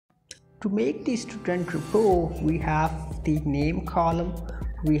To make the student report, we have the name column,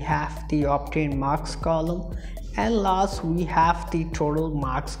 we have the obtained marks column, and last we have the total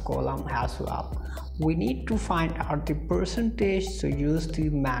marks column as well. We need to find out the percentage, so use the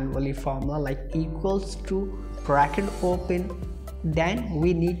manually formula like equals to bracket open. Then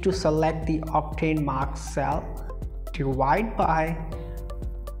we need to select the obtained marks cell, divide by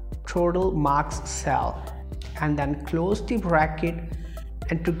total marks cell, and then close the bracket,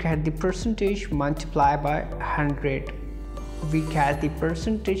 and to get the percentage multiply by 100. We get the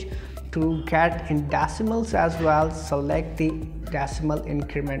percentage. To get in decimals as well, select the decimal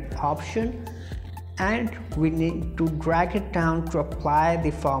increment option, and we need to drag it down to apply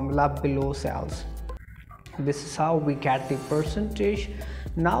the formula below cells. This is how we get the percentage.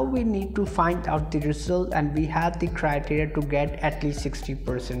 Now we need to find out the result, and we have the criteria to get at least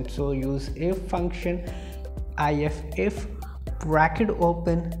 60%. So use if function, if bracket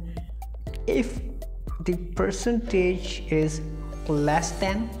open. If the percentage is less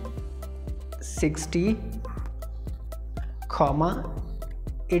than 60, comma,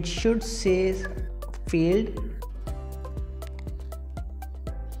 it should say failed,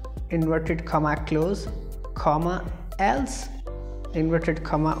 inverted comma close, comma, else inverted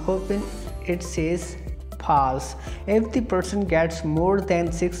comma open, it says pass. If the person gets more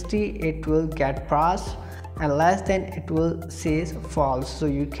than 60, it will get pass, and less than it will say false. So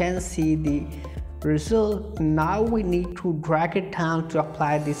you can see the result. Now we need to drag it down to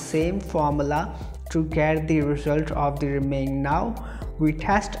apply the same formula to get the result of the remaining. Now we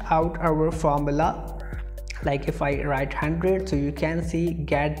test out our formula. Like if I write 100, so you can see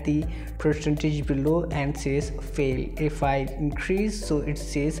get the percentage below and says fail. If I increase, so it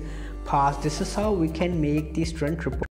says pass. This is how we can make the student report.